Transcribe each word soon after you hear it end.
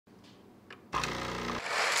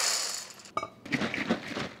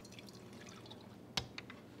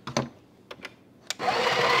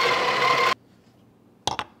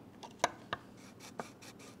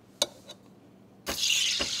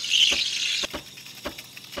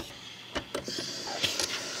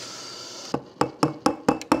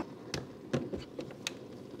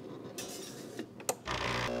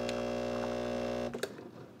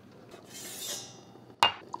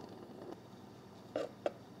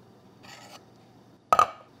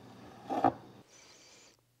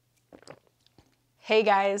Hey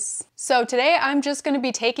guys. So today I'm just gonna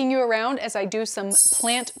be taking you around as I do some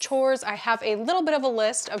plant chores. I have a little bit of a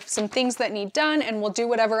list of some things that need done, and we'll do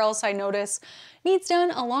whatever else I notice needs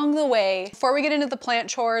done along the way. Before we get into the plant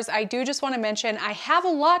chores, I do just wanna mention I have a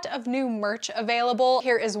lot of new merch available.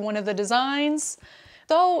 Here is one of the designs.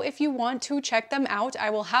 So if you want to check them out, I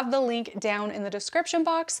will have the link down in the description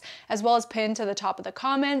box as well as pinned to the top of the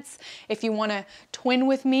comments. If you want to twin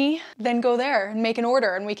with me, then go there and make an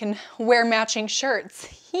order and we can wear matching shirts.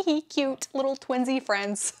 Hee cute little twinsy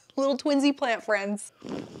friends, little twinsy plant friends.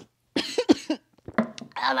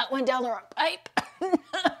 Ah, that went down the wrong pipe.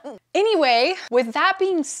 Anyway, with that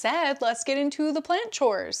being said, let's get into the plant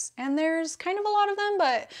chores. And there's kind of a lot of them,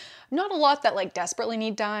 but not a lot that like desperately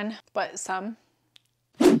need done, but some.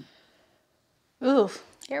 Ooh,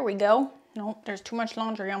 here we go. No, there's too much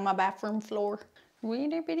laundry on my bathroom floor.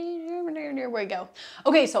 There we go.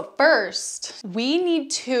 Okay, so first, we need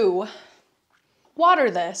to water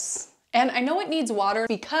this. And I know it needs water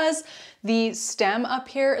because the stem up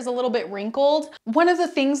here is a little bit wrinkled. One of the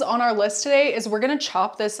things on our list today is we're gonna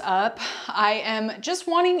chop this up. I am just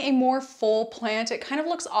wanting a more full plant. It kind of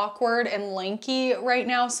looks awkward and lanky right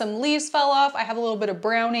now. Some leaves fell off. I have a little bit of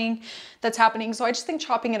browning that's happening. So I just think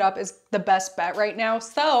chopping it up is the best bet right now.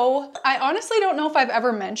 So I honestly don't know if I've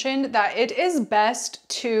ever mentioned that it is best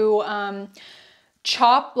to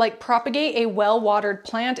propagate a well-watered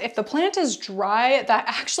plant. If the plant is dry, that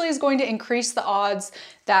actually is going to increase the odds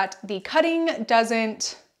that the cutting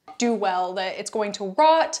doesn't do well, that it's going to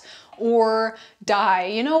rot or die,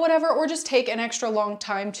 you know, whatever, or just take an extra long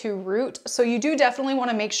time to root. So you do definitely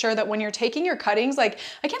want to make sure that when you're taking your cuttings, like,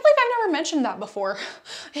 I can't believe I've never mentioned that before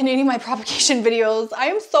in any of my propagation videos. I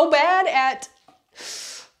am so bad at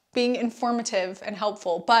being informative and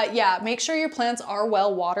helpful. But yeah, make sure your plants are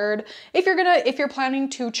well watered if you're planning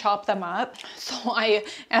to chop them up. So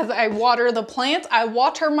as I water the plant, I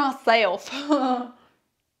water myself.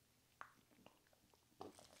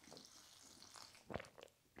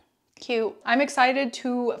 Cute. I'm excited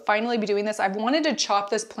to finally be doing this. I've wanted to chop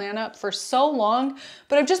this plant up for so long,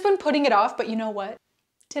 but I've just been putting it off. But you know what?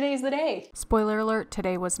 Today's the day. Spoiler alert,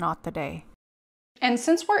 today was not the day. And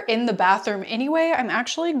since we're in the bathroom anyway, I'm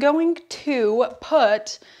actually going to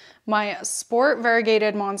put my Sport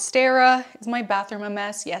Variegated Monstera. Is my bathroom a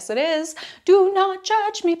mess? Yes, it is. Do not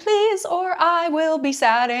judge me, please, or I will be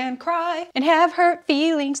sad and cry and have hurt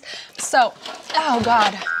feelings. So, oh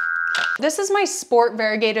God. This is my Sport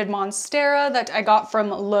Variegated Monstera that I got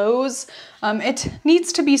from Lowe's. It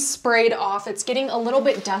needs to be sprayed off. It's getting a little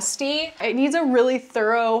bit dusty. It needs a really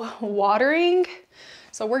thorough watering.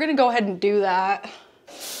 So we're gonna go ahead and do that.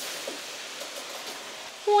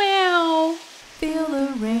 Wow. Feel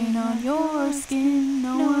the rain on your skin.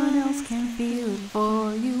 No one else can feel it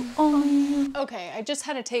for you, only you. Okay, I just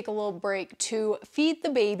had to take a little break to feed the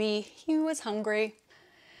baby. He was hungry.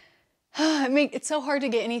 It's so hard to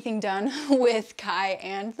get anything done with Kai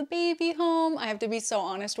and the baby home. I have to be so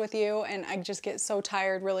honest with you, and I just get so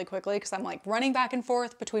tired really quickly because I'm like running back and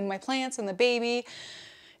forth between my plants and the baby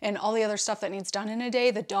and all the other stuff that needs done in a day,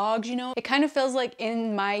 the dogs, you know. It kind of feels like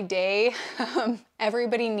in my day,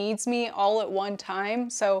 everybody needs me all at one time.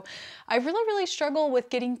 So I really struggle with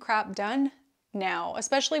getting crap done now,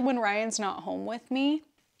 especially when Ryan's not home with me.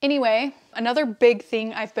 Anyway, another big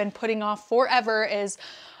thing I've been putting off forever is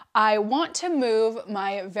I want to move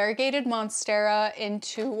my variegated Monstera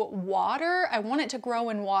into water. I want it to grow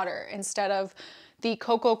in water instead of the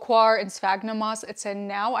Coco Coir and Sphagnum moss it's in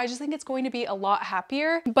now. I just think it's going to be a lot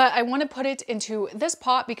happier, but I want to put it into this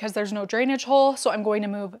pot because there's no drainage hole. So I'm going to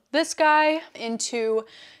move this guy into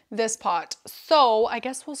this pot. So I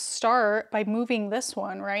guess we'll start by moving this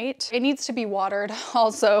one, right? It needs to be watered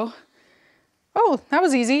also. Oh, that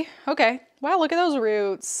was easy. Okay. Wow, look at those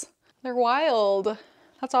roots. They're wild.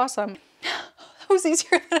 That's awesome. That was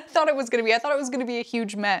easier than I thought it was gonna be. I thought it was gonna be a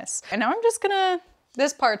huge mess. And now I'm just gonna,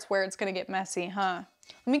 this part's where it's gonna get messy, huh?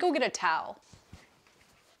 Let me go get a towel.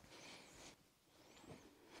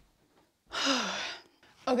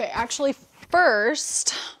 Okay, actually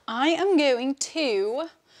first, I am going to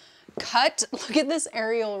cut, look at this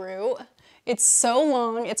aerial root. It's so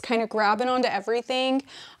long, it's kind of grabbing onto everything.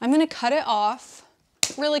 I'm gonna cut it off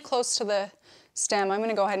really close to the stem. I'm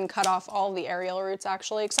gonna go ahead and cut off all the aerial roots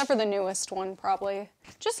actually, except for the newest one probably.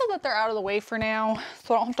 Just so that they're out of the way for now,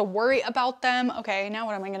 so I don't have to worry about them. Okay, now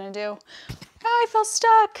what am I gonna do? I feel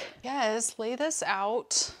stuck. Yes, lay this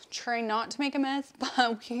out. Try not to make a mess,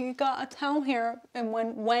 but we got a towel here and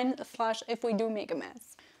if we do make a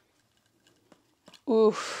mess.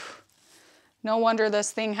 Oof. No wonder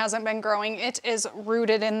this thing hasn't been growing. It is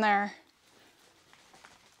rooted in there.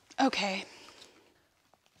 Okay.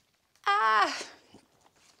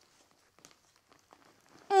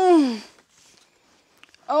 Oh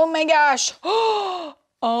my gosh.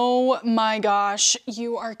 Oh my gosh,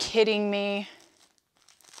 you are kidding me.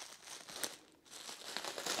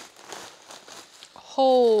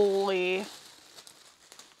 Holy.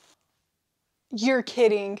 You're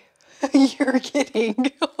kidding. You're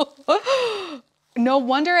kidding. No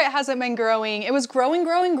wonder it hasn't been growing. It was growing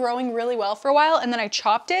really well for a while, and then I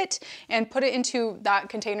chopped it and put it into that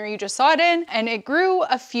container you just saw it in, and it grew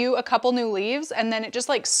a couple new leaves, and then it just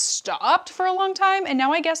like stopped for a long time, and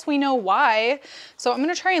now I guess we know why. So I'm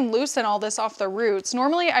gonna try and loosen all this off the roots.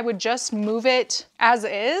 Normally I would just move it as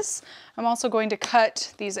is. I'm also going to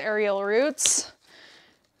cut these aerial roots.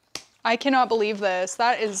 I cannot believe this.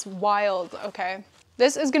 That is wild. Okay.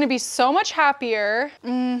 This is gonna be so much happier.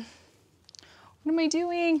 What am I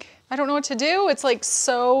doing? I don't know what to do. It's like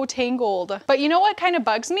so tangled. But you know what kind of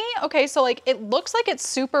bugs me? Okay, so like it looks like it's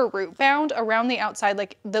super root bound around the outside.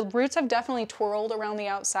 Like the roots have definitely twirled around the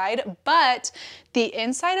outside, but the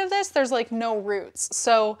inside of this, there's like no roots.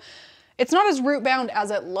 So it's not as root bound as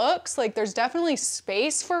it looks. Like there's definitely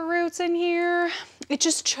space for roots in here. It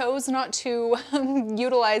just chose not to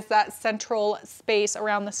utilize that central space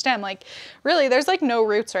around the stem. Like really, there's like no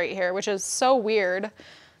roots right here, which is so weird.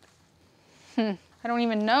 I don't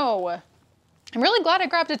even know. I'm really glad I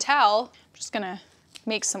grabbed a towel. I'm just gonna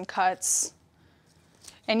make some cuts.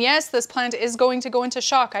 And yes, this plant is going to go into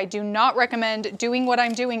shock. I do not recommend doing what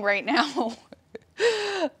I'm doing right now.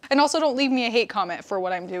 And also don't leave me a hate comment for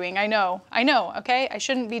what I'm doing. I know, okay? I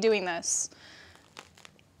shouldn't be doing this.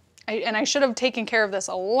 And I should have taken care of this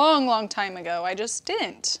a long time ago. I just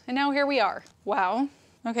didn't. And now here we are. Wow.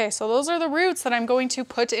 Okay, so those are the roots that I'm going to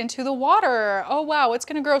put into the water. Oh wow, it's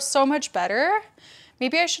gonna grow so much better.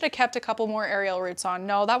 Maybe I should have kept a couple more aerial roots on.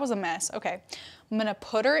 No, that was a mess. Okay, I'm gonna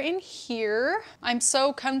put her in here. I'm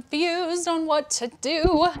so confused on what to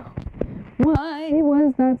do. Why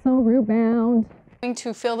was that so root bound? I'm going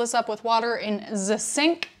to fill this up with water in the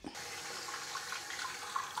sink.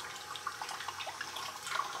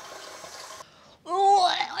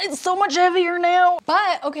 It's so much heavier now.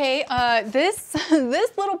 But okay, this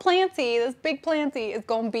little planty, this big planty is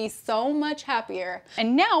gonna be so much happier.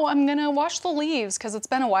 And now I'm gonna wash the leaves because it's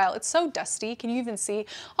been a while. It's so dusty. Can you even see?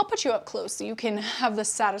 I'll put you up close so you can have the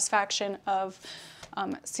satisfaction of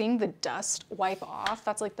seeing the dust wipe off.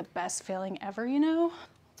 That's like the best feeling ever, you know?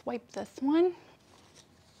 Let's wipe this one.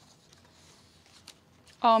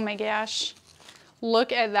 Oh my gosh.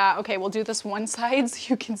 Look at that. Okay, we'll do this one side so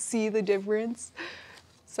you can see the difference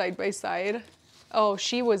side by side. Oh,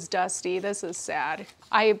 she was dusty. This is sad.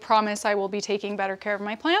 I promise I will be taking better care of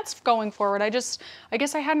my plants going forward. I guess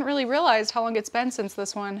I hadn't really realized how long it's been since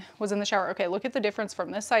this one was in the shower. Okay, look at the difference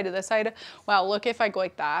from this side to this side. Wow, look if I go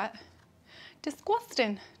like that.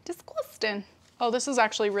 Disgusting, disgusting. Oh, this is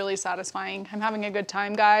actually really satisfying. I'm having a good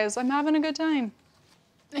time, guys. I'm having a good time.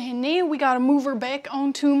 And now we gotta move her back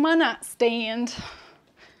onto my nightstand.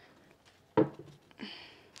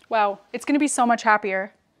 Wow, it's gonna be so much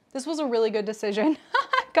happier. This was a really good decision.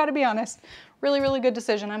 Gotta be honest. Really good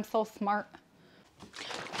decision. I'm so smart.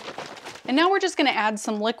 And now we're just gonna add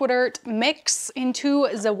some liquid earth mix into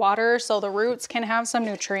the water so the roots can have some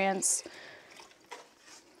nutrients.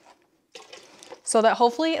 So that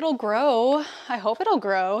hopefully it'll grow. I hope it'll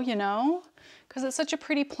grow, you know, because it's such a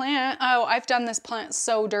pretty plant. Oh, I've done this plant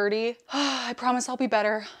so dirty. I promise I'll be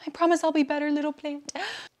better. I promise I'll be better, little plant.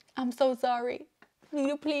 I'm so sorry.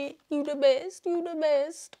 Little plant, you the best, you the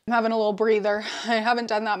best. I'm having a little breather. I haven't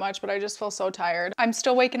done that much, but I just feel so tired. I'm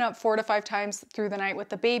still waking up 4 to 5 times through the night with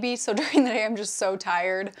the baby, so during the day I'm just so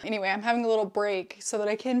tired. Anyway, I'm having a little break so that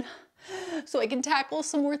I can tackle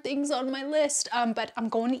some more things on my list. But I'm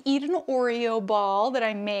going to eat an Oreo ball that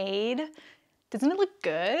I made. Doesn't it look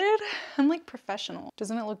good? I'm like professional.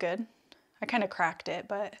 Doesn't it look good? I kind of cracked it,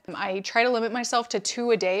 but I try to limit myself to 2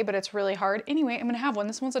 a day, but it's really hard. Anyway, I'm gonna have one.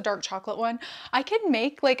 This one's a dark chocolate one. I could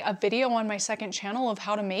make like a video on my second channel of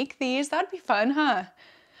how to make these. That'd be fun, huh?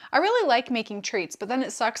 I really like making treats, but then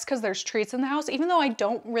it sucks because there's treats in the house, even though I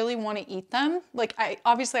don't really want to eat them. Like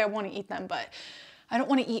obviously I want to eat them, but I don't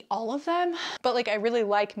want to eat all of them, but like I really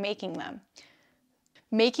like making them.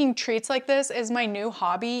 Making treats like this is my new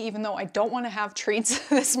hobby, even though I don't want to have treats,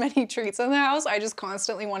 this many treats in the house. I just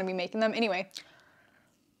constantly want to be making them. Anyway,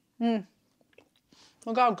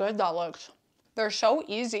 look how good that looks. They're so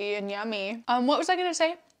easy and yummy. What was I gonna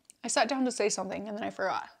say? I sat down to say something and then I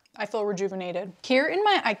forgot. I feel rejuvenated. Here in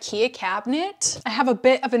my IKEA cabinet, I have a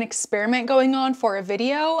bit of an experiment going on for a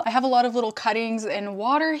video. I have a lot of little cuttings in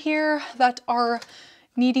water here that are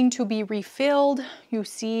needing to be refilled. You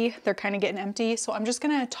see they're kind of getting empty, so I'm just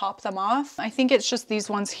gonna top them off. I think it's just these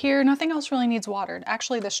ones here. Nothing else really needs watered.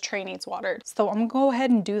 Actually, this tray needs watered, so I'm gonna go ahead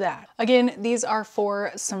and do that. Again, these are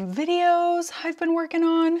for some videos I've been working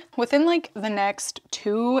on. Within like the next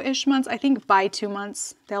 2-ish months, I think by 2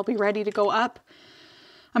 months, they'll be ready to go up.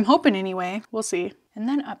 I'm hoping anyway, we'll see. And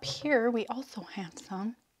then up here, we also have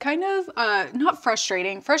some kind of, not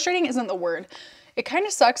frustrating. Frustrating isn't the word. It kind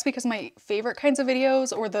of sucks because my favorite kinds of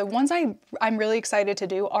videos, or the ones I'm really excited to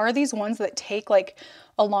do, are these ones that take like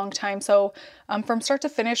a long time. So from start to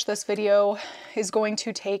finish, this video is going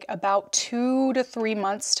to take about 2 to 3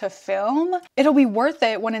 months to film. It'll be worth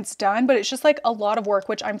it when it's done, but it's just like a lot of work,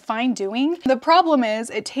 which I'm fine doing. The problem is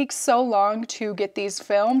it takes so long to get these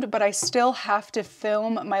filmed, but I still have to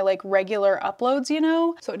film my like regular uploads, you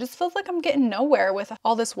know? So it just feels like I'm getting nowhere with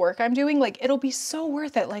all this work I'm doing. Like it'll be so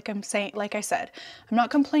worth it. Like I said, I'm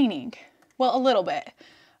not complaining. Well, a little bit.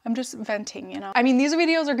 I'm just venting, you know? I mean, these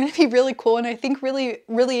videos are gonna be really cool and I think really,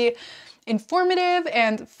 really informative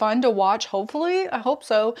and fun to watch, hopefully. I hope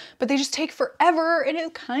so. But they just take forever and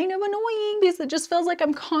it's kind of annoying because it just feels like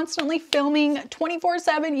I'm constantly filming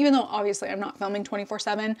 24/7, even though obviously I'm not filming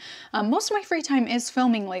 24/7. Most of my free time is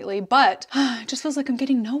filming lately, but it just feels like I'm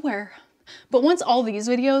getting nowhere. But once all these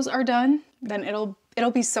videos are done, then it'll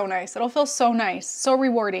be so nice. It'll feel so nice, so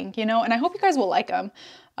rewarding, you know? And I hope you guys will like them.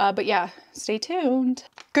 But yeah, stay tuned.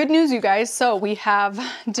 Good news, you guys. So we have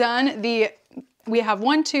done we have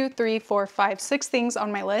 1, 2, 3, 4, 5, 6 things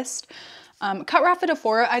on my list. Cut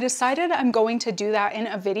Raphidophora, I decided I'm going to do that in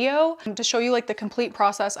a video to show you like the complete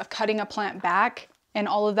process of cutting a plant back and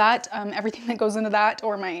all of that, everything that goes into that,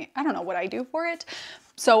 or I don't know what I do for it.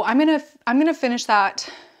 So I'm gonna finish that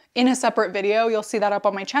in a separate video. You'll see that up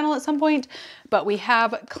on my channel at some point, but we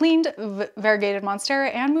have cleaned variegated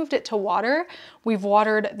Monstera and moved it to water. We've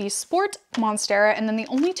watered the Sport Monstera, and then the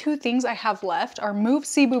only 2 things I have left are Mauve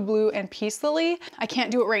Cebu Blue and Peace Lily. I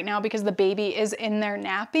can't do it right now because the baby is in there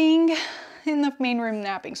napping, in the main room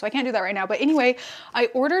napping, so I can't do that right now. But anyway, I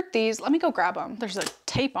ordered these. Let me go grab them. There's a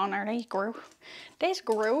tape on there. That's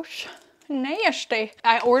gross. Nasty.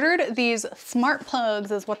 I ordered these smart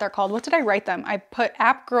plugs is what they're called. What did I write them? I put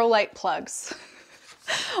app grow light plugs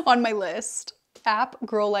on my list. App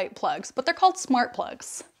grow light plugs, but they're called smart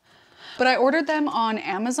plugs. But I ordered them on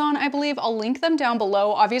Amazon, I believe. I'll link them down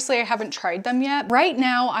below. Obviously, I haven't tried them yet. Right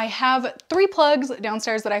now, I have 3 plugs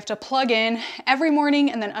downstairs that I have to plug in every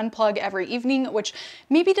morning and then unplug every evening, which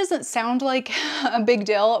maybe doesn't sound like a big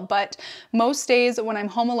deal, but most days when I'm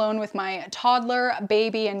home alone with my toddler,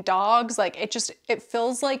 baby, and dogs, like it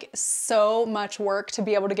feels like so much work to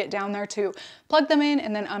be able to get down there to plug them in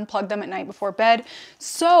and then unplug them at night before bed.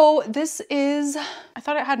 So this is, I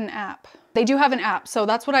thought it had an app. They do have an app, so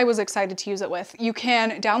that's what I was excited to use it with. You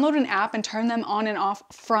can download an app and turn them on and off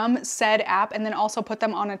from said app, and then also put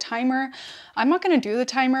them on a timer. I'm not gonna do the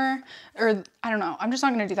timer, or I don't know, I'm just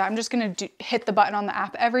not gonna do that. I'm just gonna hit the button on the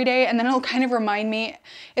app every day, and then it'll kind of remind me,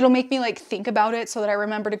 it'll make me like think about it so that I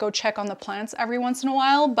remember to go check on the plants every once in a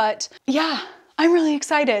while. But yeah, I'm really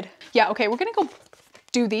excited. Yeah, okay, we're gonna go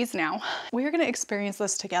do these now. We're gonna experience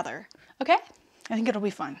this together, okay? I think it'll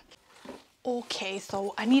be fun. Okay,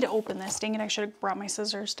 so I need to open this. Dang it, I should have brought my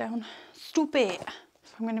scissors down. Stupid.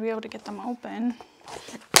 So I'm gonna be able to get them open.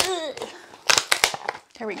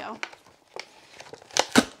 There we go.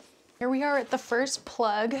 Here we are at the first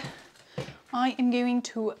plug. I am going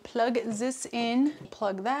to plug this in,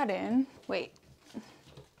 plug that in. Wait.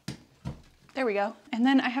 There we go. And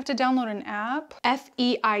then I have to download an app.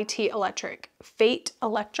 F-E-I-T Electric. Fate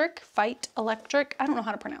Electric? Fight Electric? I don't know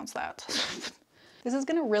how to pronounce that. This is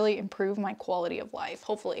gonna really improve my quality of life,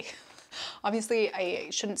 hopefully. Obviously,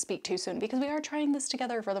 I shouldn't speak too soon because we are trying this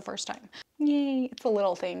together for the first time. Yay, it's the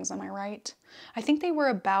little things, am I right? I think they were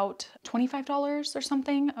about $25 or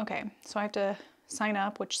something. Okay, so I have to sign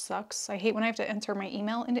up, which sucks. I hate when I have to enter my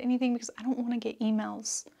email into anything because I don't wanna get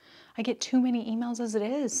emails. I get too many emails as it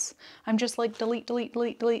is. I'm just like delete, delete,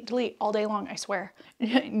 delete, delete, delete all day long, I swear.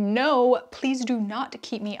 No, please do not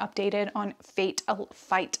keep me updated on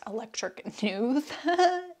Fight Electric news.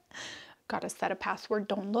 Gotta set a password,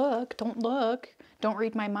 don't look, don't look. Don't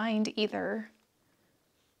read my mind either.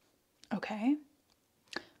 Okay,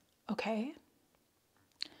 okay.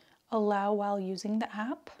 Allow while using the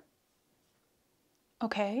app.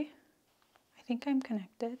 Okay, I think I'm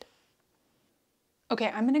connected. Okay,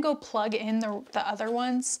 I'm gonna go plug in the other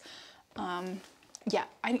ones. Yeah,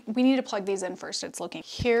 we need to plug these in first, it's looking.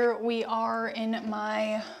 Here we are in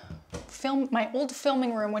my old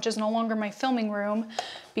filming room, which is no longer my filming room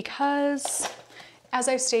because As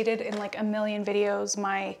I've stated in like a million videos,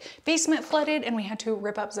 my basement flooded and we had to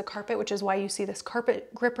rip up the carpet, which is why you see this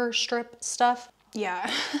carpet gripper strip stuff. Yeah,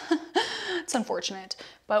 it's unfortunate,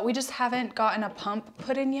 but we just haven't gotten a pump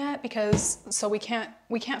put in yet because, so we can't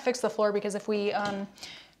fix the floor because if we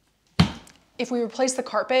replace the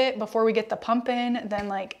carpet before we get the pump in, then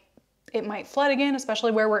like it might flood again,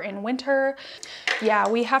 especially where we're in winter. Yeah,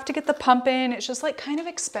 we have to get the pump in. It's just like kind of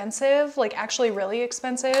expensive, like actually really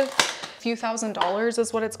expensive. A few $1,000s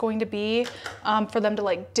is what it's going to be for them to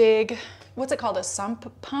like dig, what's it called, a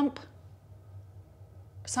sump pump?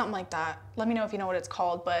 Something like that. Let me know if you know what it's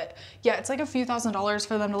called, but yeah, it's like a few $1,000s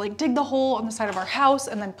for them to like dig the hole on the side of our house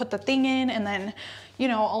and then put the thing in and then, you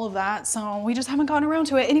know, all of that. So we just haven't gotten around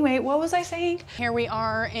to it. Anyway, what was I saying? Here we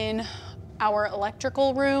are in our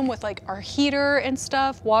electrical room with like our heater and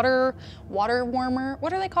stuff, water warmer.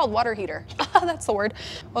 What are they called? Water heater. That's the word.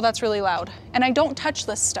 Well, that's really loud. And I don't touch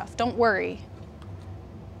this stuff, don't worry.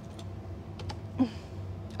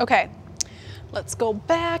 Okay, let's go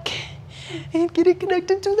back and get it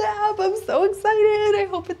connected to the app. I'm so excited. I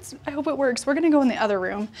hope it works. We're gonna go in the other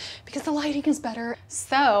room because the lighting is better.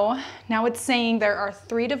 So now it's saying there are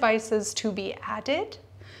 3 devices to be added.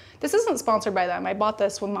 This isn't sponsored by them. I bought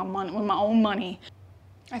this with my own money.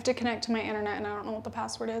 I have to connect to my internet and I don't know what the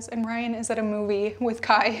password is. And Ryan is at a movie with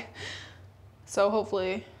Kai. So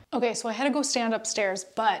hopefully. Okay, so I had to go stand upstairs,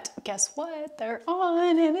 but guess what? They're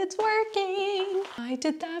on and it's working. I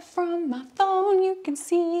did that from my phone. You can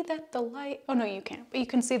see that the light, oh no, you can't, but you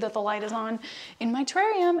can see that the light is on in my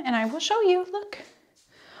terrarium and I will show you, look.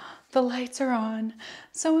 The lights are on,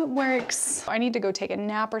 so it works. I need to go take a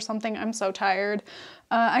nap or something. I'm so tired.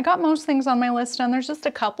 I got most things on my list and there's just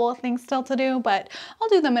a couple of things still to do, but I'll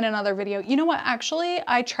do them in another video. You know what, actually,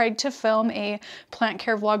 I tried to film a plant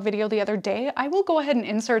care vlog video the other day. I will go ahead and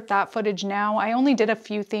insert that footage now. I only did a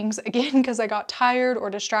few things again because I got tired or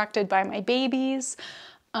distracted by my babies.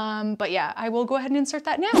 But yeah, I will go ahead and insert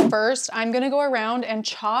that now. First, I'm gonna go around and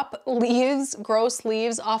chop leaves, gross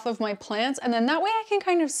leaves off of my plants, and then that way I can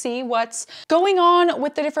kind of see what's going on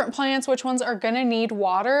with the different plants, which ones are gonna need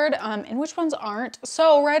watered, and which ones aren't.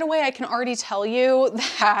 So right away, I can already tell you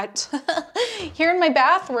that here in my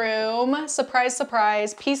bathroom, surprise,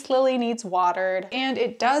 surprise, Peace Lily needs watered, and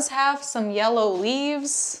it does have some yellow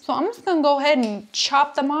leaves. So I'm just gonna go ahead and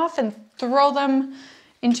chop them off and throw them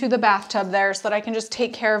into the bathtub there so that I can just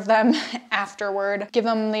take care of them afterward. Give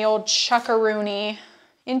them the old chuckaroony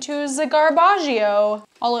into the garbaggio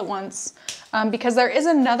all at once. Because there is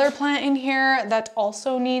another plant in here that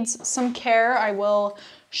also needs some care. I will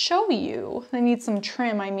show you. They need some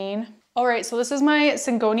trim, I mean. All right, so this is my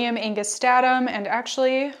Syngonium angustatum, and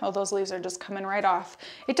actually, oh, those leaves are just coming right off.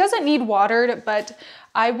 It doesn't need watered, but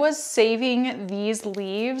I was saving these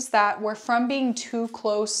leaves that were from being too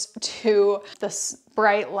close to this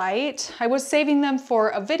bright light. I was saving them for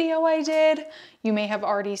a video I did. You may have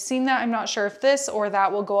already seen that. I'm not sure if this or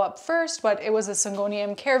that will go up first, but it was a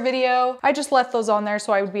Syngonium care video. I just left those on there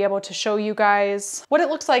so I would be able to show you guys what it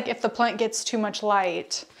looks like if the plant gets too much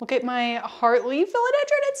light. Look at my Harli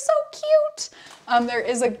philodendron, it's so cute.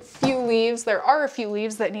 There are a few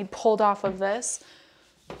leaves that need pulled off of this.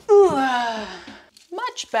 Ugh,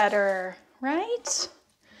 much better, right?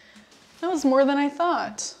 That was more than I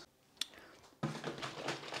thought.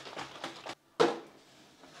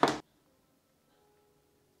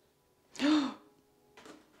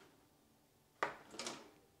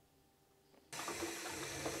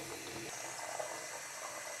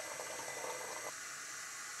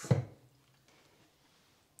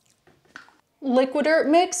 Liquid dirt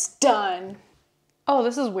mix done. Oh,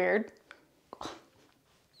 this is weird.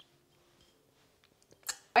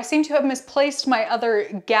 I seem to have misplaced my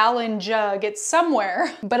other gallon jug. It's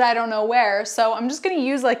somewhere, but I don't know where. So I'm just gonna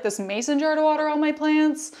use like this mason jar to water all my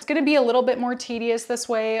plants. It's gonna be a little bit more tedious this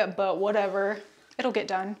way, but whatever, it'll get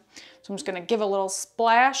done. So I'm just gonna give a little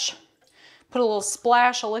splash, put a little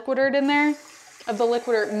splash of liquid dirt in there, of the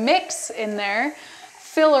liquid dirt mix in there,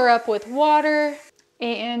 fill her up with water,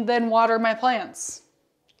 and then water my plants,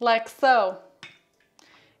 like so.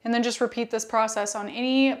 And then just repeat this process on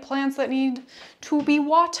any plants that need to be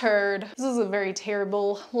watered. This is a very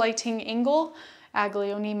terrible lighting angle.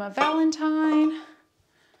 Aglaonema valentine.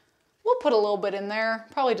 We'll put a little bit in there.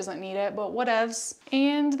 Probably doesn't need it, but whatevs.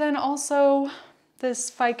 And then also this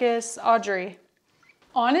Ficus Audrey.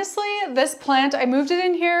 Honestly, this plant, I moved it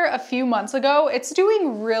in here a few months ago. It's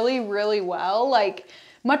doing really, really well. Like,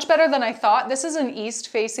 much better than I thought. This is an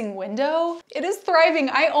east-facing window. It is thriving.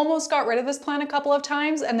 I almost got rid of this plant a couple of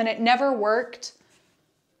times and then it never worked.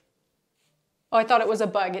 Oh, I thought it was a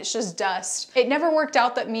bug, it's just dust. It never worked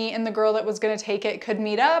out that me and the girl that was gonna take it could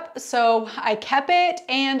meet up, so I kept it,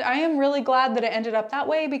 and I am really glad that it ended up that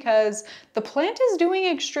way because the plant is doing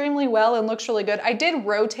extremely well and looks really good. I did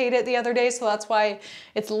rotate it the other day, so that's why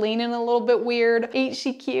it's leaning a little bit weird. Ain't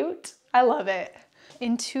she cute? I love it.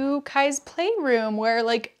 Into Kai's playroom where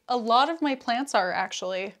like a lot of my plants are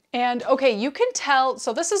actually. And okay, you can tell,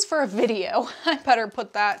 so this is for a video. I better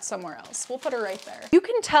put that somewhere else. We'll put it right there. You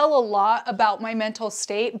can tell a lot about my mental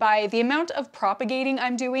state by the amount of propagating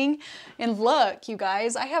I'm doing. And look, you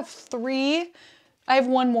guys, I have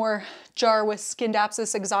one more jar with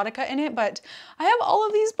Scindapsus exotica in it, but I have all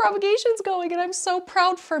of these propagations going and I'm so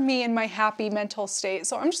proud for me and my happy mental state.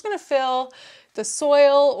 So I'm just gonna fill the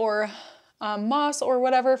soil or moss or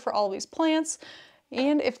whatever for all these plants.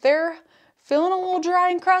 And if they're feeling a little dry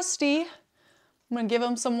and crusty, I'm gonna give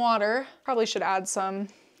them some water. Probably should add some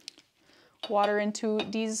water into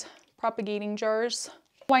these propagating jars.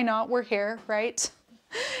 Why not? We're here, right?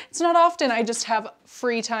 It's not often I just have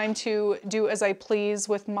free time to do as I please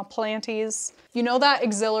with my planties. You know that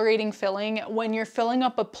exhilarating feeling when you're filling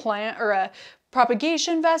up a plant or a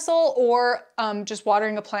propagation vessel or just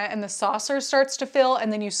watering a plant and the saucer starts to fill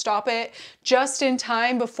and then you stop it just in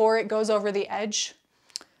time before it goes over the edge?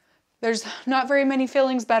 There's not very many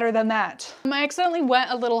feelings better than that. I accidentally went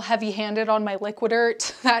a little heavy-handed on my liquid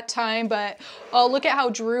dirt that time, but oh, look at how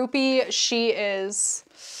droopy she is.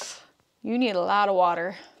 You need a lot of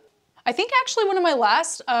water. I think actually one of my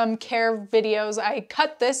last care videos, I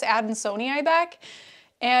cut this Adansonii back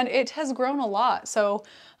and it has grown a lot. So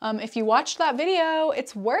if you watched that video,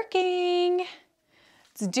 it's working.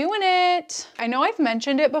 It's doing it. I know I've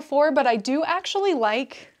mentioned it before, but I do actually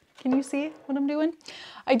like, can you see what I'm doing?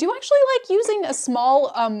 I do actually like using a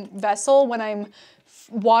small vessel when I'm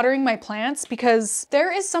watering my plants because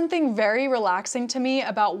there is something very relaxing to me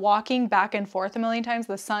about walking back and forth a million times.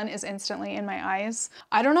 The sun is instantly in my eyes.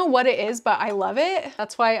 I don't know what it is, but I love it.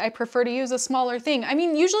 That's why I prefer to use a smaller thing. I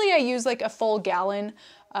mean, usually I use like a full gallon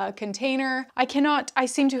container. I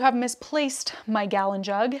seem to have misplaced my gallon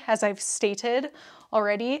jug, as I've stated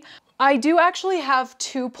already. I do actually have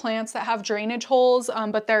two plants that have drainage holes,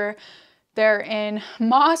 but they're in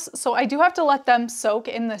moss, so I do have to let them soak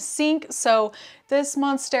in the sink. So this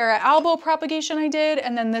Monstera albo propagation I did,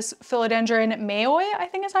 and then this Philodendron mayoi, I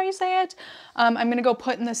think is how you say it, I'm gonna go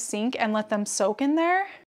put in the sink and let them soak in there.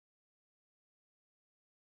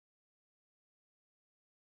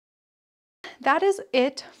 That is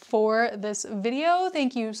it for this video.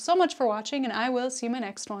 Thank you so much for watching, and I will see you in my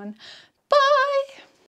next one. Bye!